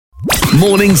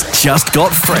Mornings just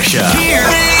got fresher. Here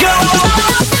we go.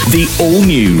 The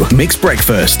all-new Mixed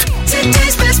Breakfast.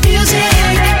 Today's best music.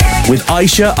 With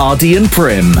Aishah, Ardy and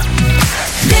Prem.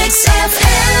 Mix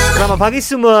FM. Selamat pagi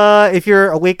semua. If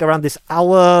you're awake around this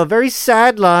hour, very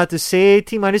sad lah to say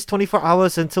T-minus 24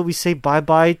 hours until we say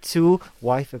bye-bye to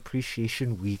Wife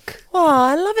Appreciation Week. Oh,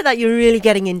 I love it that you're really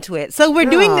getting into it. So we're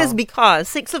doing this because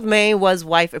 6th of May was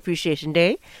Wife Appreciation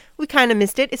Day. We kind of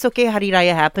missed it. It's okay, Hari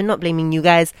Raya happened, not blaming you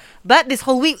guys. But this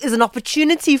whole week is an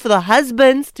opportunity for the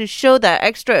husbands to show their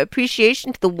extra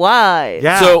appreciation to the wives.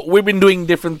 Yeah. So we've been doing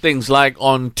different things. Like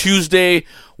on Tuesday,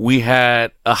 we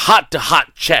had a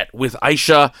heart-to-heart chat with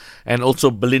Aishah and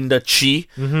also Belinda Chi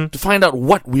to find out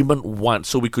what women want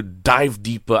so we could dive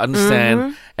deeper,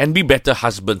 understand, and be better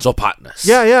husbands or partners.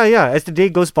 Yeah. As the day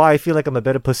goes by, I feel like I'm a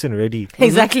better person already.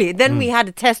 Exactly. Then we had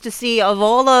a test to see of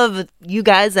all of you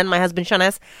guys and my husband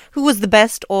Shanas, who was the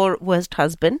best or worst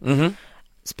husband.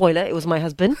 Spoiler, it was my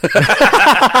husband.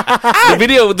 The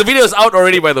video is out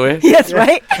already, by the way. Yes,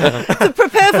 right? To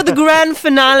prepare for the grand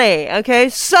finale, okay?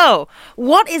 So,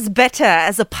 what is better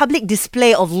as a public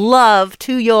display of love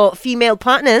to your female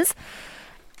partners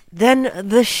than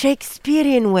the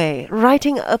Shakespearean way,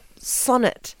 writing a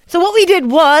sonnet? So what we did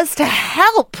was, to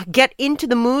help get into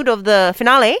the mood of the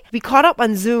finale, we caught up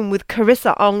on Zoom with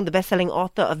Charissa Ong, the best-selling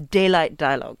author of Daylight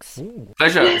Dialogues.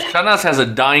 Pleasure. Shanas has a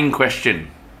dying question.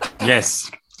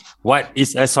 Yes. What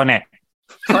is a sonnet?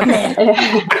 Sonnet.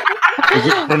 Is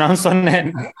it pronounced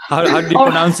sonnet? How do you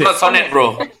pronounce it? Not sonnet,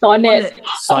 bro. Sonnet.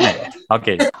 Sonnet.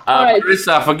 Okay. Alright.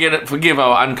 Charissa, forgive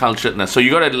our unculturedness. So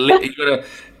you gotta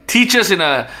teach us in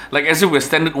a, like, as if we're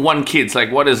standard one kids.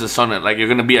 Like, what is a sonnet? Like, you're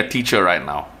gonna be a teacher right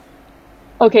now.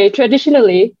 Okay,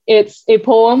 traditionally, it's a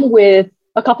poem with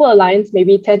a couple of lines,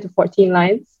 maybe 10 to 14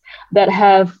 lines, that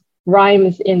have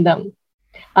rhymes in them.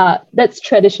 That's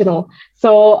traditional.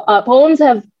 So poems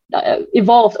have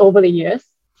evolved over the years.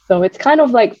 So it's kind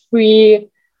of like free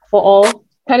for all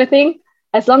kind of thing.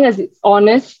 As long as it's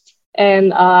honest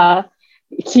and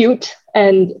cute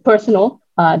and personal,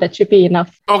 that should be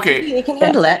enough. Okay. You can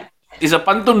handle it. Is a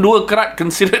pantun dua kerat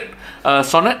considered a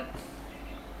sonnet?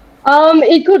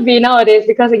 It could be nowadays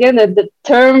because again, the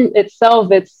term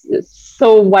itself it's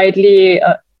so widely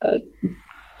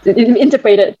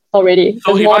interpreted already.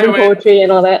 So There's modern poetry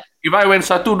and all that. If I went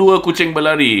satu dua kucing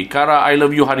berlari, Kara I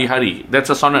love you hari-hari,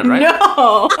 that's a sonnet, right?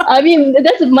 No! I mean,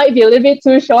 that might be a little bit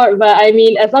too short, but I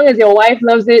mean, as long as your wife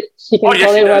loves it, she can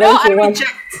call it whatever she wants.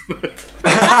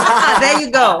 There you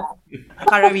go.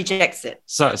 Kara rejects it.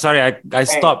 So sorry, I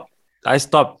stopped. I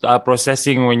stopped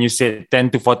processing when you said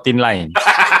 10 to 14 lines.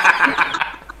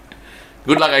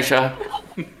 Good luck, Aishah.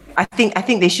 I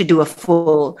think they should do a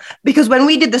full, because when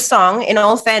we did the song, in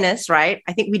all fairness, right,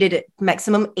 I think we did it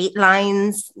maximum 8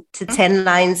 lines to 10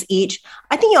 lines each.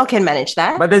 I think y'all can manage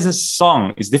that. But there's a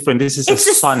song. It's different. This is a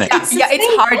sonnet. Yeah, it's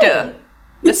harder.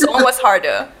 The song was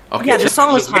harder. Okay, Yeah, the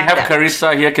song was we have harder.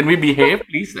 Charissa here. Can we behave,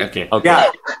 please? Okay. Yeah.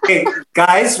 Okay,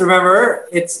 guys, remember,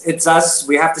 it's us.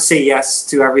 We have to say yes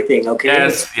to everything, okay?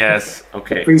 Yes.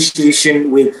 Okay.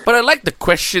 Appreciation Week. But I like the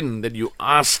question that you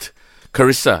asked,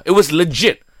 Charissa. It was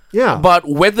legit. Yeah. About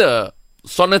whether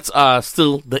sonnets are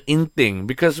still the in thing,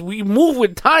 because we move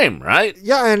with time, right?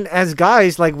 Yeah, and as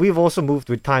guys, like, we've also moved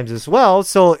with times as well.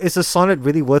 So is a sonnet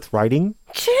really worth writing?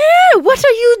 Yeah, what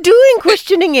are you doing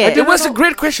questioning it? It was a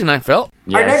great question, I felt.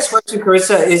 Our next question,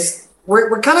 Charissa, is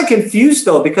we're kind of confused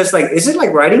though, because like, is it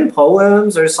like writing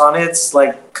poems or sonnets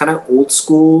like kind of old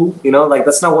school? You know, like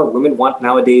that's not what women want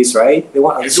nowadays, right? They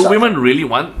want other Do stuff. women really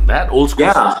want that old school?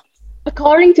 Yeah.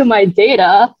 According to my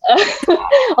data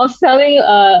of selling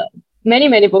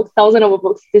many books, thousands of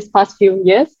books this past few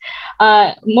years,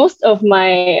 most of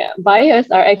my buyers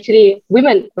are actually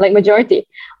women, like majority.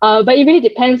 But it really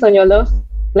depends on your love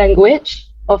language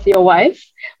of your wife,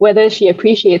 whether she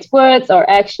appreciates words or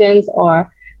actions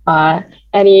or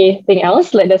anything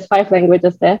else. Like there's 5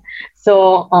 languages there.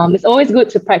 So it's always good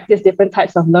to practice different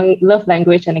types of love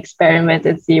language and experiment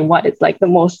and see what is like the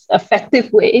most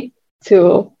effective way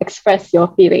to express your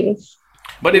feelings.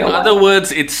 But in other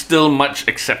words, it's still much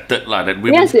accepted that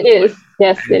women. Yes, it is.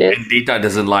 Yes, it is. And data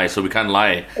doesn't lie, so we can't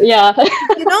lie. Yeah.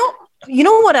 You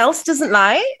know what else doesn't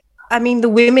lie? I mean, the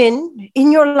women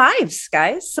in your lives,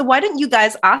 guys. So why don't you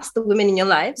guys ask the women in your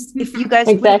lives if you guys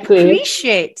would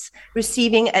appreciate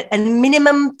receiving a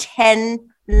minimum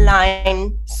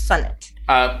 10-line sonnet?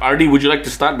 Ardy, would you like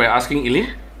to start by asking Eileen?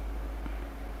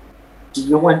 Do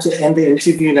you want to end the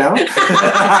interview now?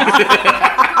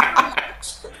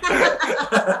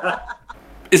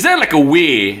 Is there like a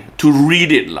way to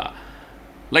read it lah?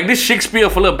 Like this Shakespeare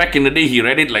fella back in the day, he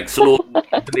read it like slow,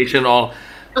 intonation all.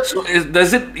 So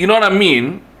does it, you know what I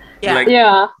mean? Yeah. Like,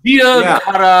 Yeah. dear Yeah.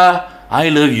 Kara, I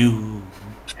love you.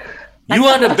 You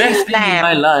are the Like best thing in Lamb.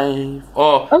 my life.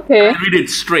 Or Okay. I read it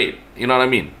straight. You know what I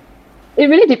mean? It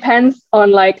really depends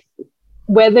on like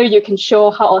whether you can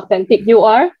show how authentic you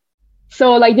are.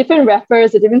 So like different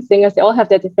rappers, the different singers, they all have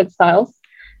their different styles.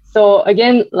 So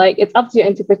again, like it's up to your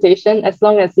interpretation as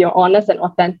long as you're honest and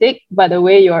authentic by the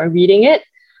way you're reading it.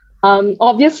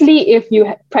 Obviously, if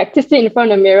you practice it in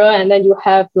front of the mirror and then you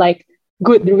have like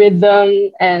good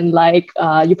rhythm and like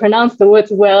you pronounce the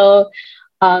words well,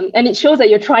 and it shows that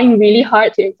you're trying really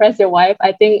hard to impress your wife,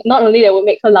 I think not only that will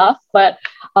make her laugh, but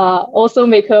also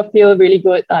make her feel really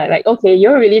good. Like, okay,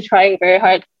 you're really trying very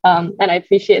hard, and I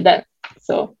appreciate that.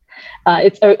 So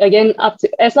it's again up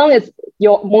to, as long as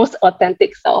your most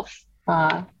authentic self.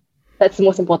 That's the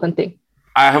most important thing.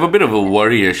 I have a bit of a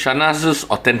worry. Shanaz's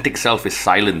authentic self is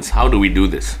silence. How do we do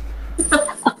this?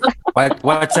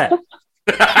 What's that?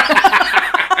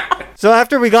 So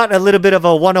after we got a little bit of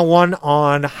a 101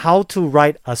 on how to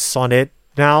write a sonnet,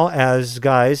 now as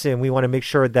guys, and we want to make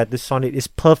sure that the sonnet is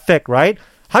perfect, right?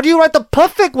 How do you write the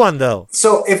perfect one though?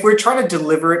 So if we're trying to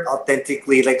deliver it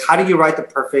authentically, like how do you write the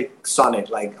perfect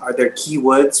sonnet? Like, are there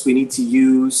keywords we need to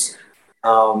use?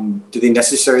 Do they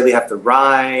necessarily have to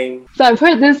rhyme? So I've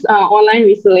heard this online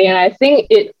recently, and I think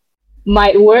it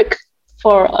might work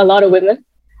for a lot of women.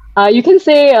 You can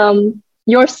say,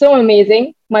 "You're so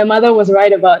amazing. My mother was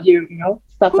right about you." You know,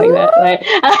 stuff like that. Like,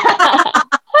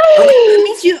 It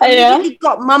means you Yeah. immediately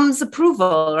got mum's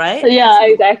approval, right? yeah,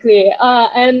 exactly.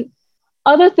 And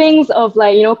other things of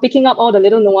like, you know, picking up all the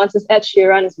little nuances. Ed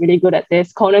Sheeran is really good at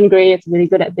this. Conan Gray is really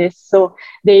good at this. So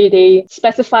they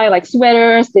specify like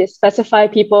sweaters, they specify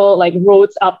people like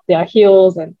roads up their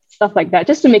heels and stuff like that,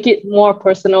 just to make it more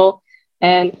personal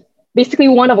and basically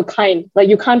one of a kind. Like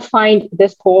you can't find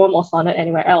this poem or sonnet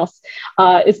anywhere else.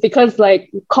 It's because like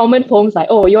common poems like,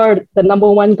 oh, you're the number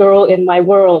one girl in my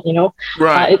world, you know.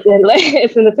 Right.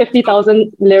 It's in the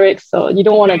 50,000 lyrics, so you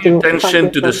don't want to do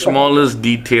Attention to the something smallest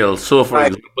details. So, for Right.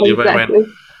 example, if I Exactly. went,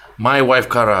 my wife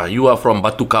Kara, you are from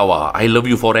Batukawa. I love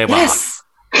you forever. Yes.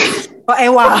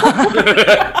 Forever.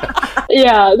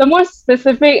 Yeah, the more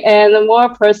specific and the more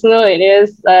personal it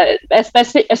is,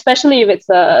 especially if it's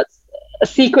a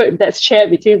secret that's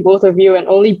shared between both of you and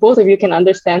only both of you can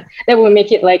understand, that will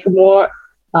make it like more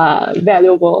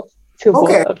valuable to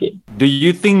Okay. both of you. Do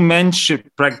you think men should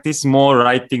practice more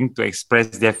writing to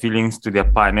express their feelings to their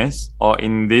partners? Or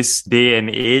in this day and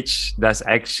age, does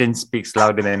action speaks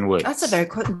louder than words? That's a very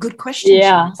good question.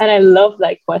 Yeah, Shanice. and I love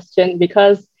that question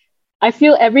because I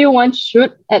feel everyone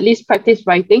should at least practice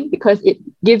writing because it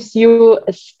gives you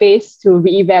a space to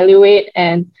reevaluate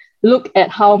and look at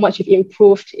how much you've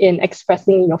improved in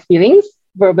expressing your feelings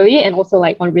verbally and also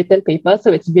like on written paper.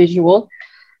 So it's visual.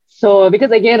 So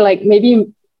because again, like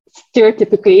maybe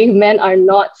stereotypically, men are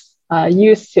not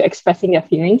used to expressing their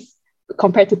feelings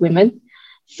compared to women.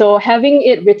 So having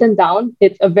it written down,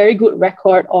 it's a very good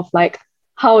record of like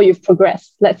how you've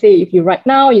progressed. Let's say if you write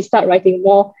now, you start writing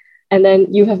more, and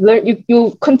then you have learned,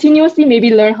 you continuously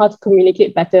maybe learn how to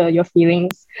communicate better your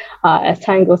feelings as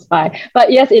time goes by.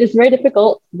 But yes, it is very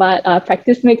difficult, but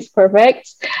practice makes perfect.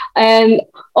 And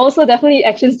also definitely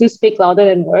actions do speak louder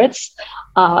than words.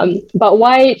 But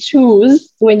why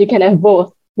choose when you can have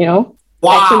both, you know?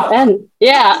 Wow. Actions and,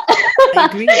 yeah. I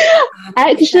agree.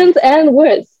 Actions and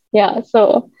words. Yeah,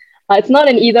 so it's not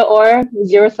an either or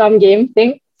zero-sum game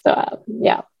thing. So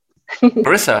yeah.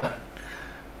 Charissa,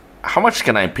 how much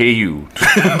can I pay you?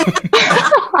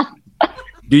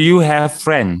 Do you have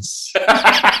friends?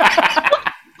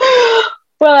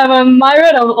 Well, I'm a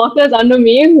myriad of authors under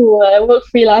me who work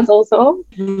freelance also.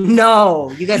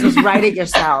 No, you guys must write it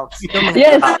yourselves. Don't make it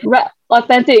Yes, up.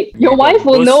 authentic. Your wife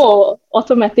will know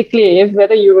automatically if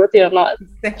whether you wrote it or not.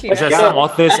 Exactly. So some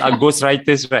authors are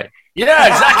ghostwriters, right? Yeah,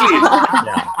 exactly.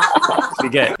 We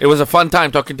get. It was a fun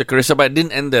time talking to Charissa, but it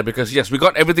didn't end there because, yes, we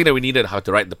got everything that we needed, how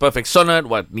to write the perfect sonnet,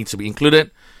 what needs to be included.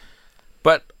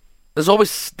 But there's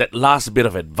always that last bit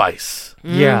of advice.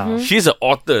 Yeah. She's an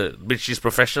author, but she's a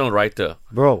professional writer.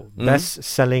 Bro,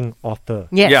 best-selling author.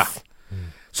 Yes. Yeah.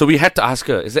 So we had to ask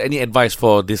her, is there any advice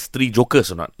for these three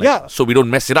jokers or not? Like, Yeah. So we don't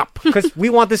mess it up. Because we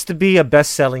want this to be a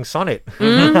best-selling sonnet.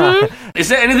 Is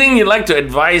there anything you'd like to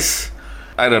advise?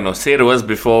 I don't know, say to us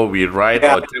before we write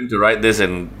Yeah. or attempt to write this,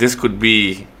 and this could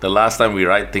be the last time we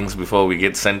write things before we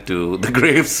get sent to the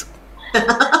graves.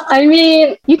 I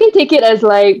mean, you can take it as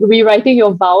like rewriting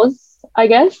your vows, I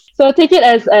guess. So take it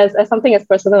as something as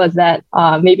personal as that.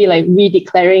 Maybe like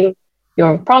redeclaring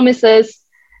your promises.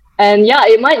 And yeah,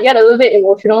 it might get a little bit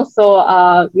emotional.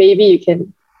 So maybe you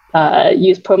can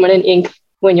use permanent ink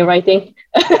when you're writing,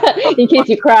 in case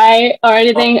you cry or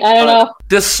anything. I don't know.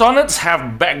 Does sonnets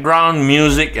have background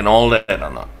music and all that or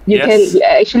not? You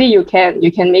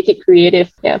can make it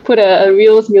creative. Yeah, put a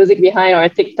Reels music behind or a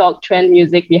TikTok trend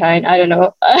music behind. I don't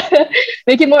know.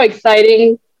 Make it more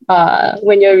exciting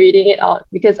when you're reading it out,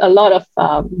 because a lot of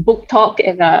book talk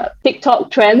and TikTok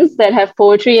trends that have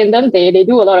poetry in them, they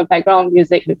do a lot of background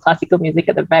music, the classical music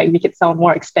at the back, make it sound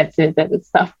more expensive and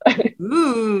stuff.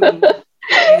 Ooh,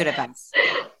 very good advice.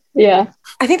 Yeah.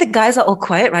 I think the guys are all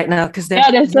quiet right now because they're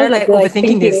like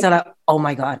overthinking this. They're like, oh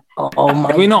my God. Oh my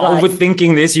God. We're not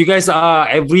overthinking this. You guys are,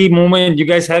 every moment you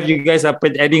guys are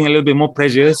adding a little bit more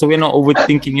pressure. So we're not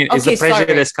overthinking it. It's the pressure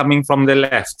that's coming from the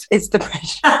left. It's the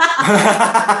pressure.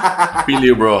 Feel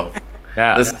you, bro.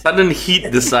 Yeah. The sudden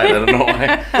heat this side. I don't know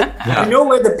why. You know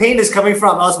where the pain is coming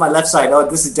from. Oh, it's my left side. Oh,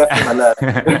 this is definitely my left.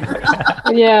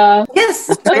 Yeah. Yes.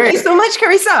 Thank you so much,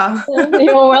 Charissa.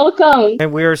 You're welcome.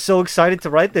 And we're so excited to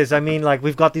write this. I mean, like,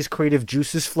 we've got these creative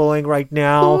juices flowing right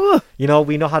now. You know,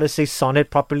 we know how to say sonnet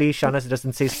properly. Shana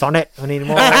doesn't say sonnet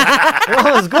anymore.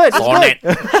 It's good. Sonnet.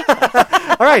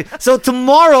 All right. So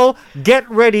tomorrow, get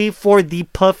ready for the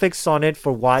perfect sonnet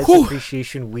for Wise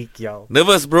Appreciation Week, yo.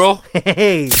 Nervous, bro.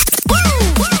 Hey.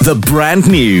 The brand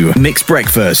new Mixed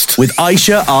Breakfast with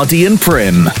Aishah, Ardy and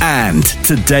Prim, and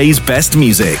today's best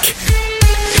music.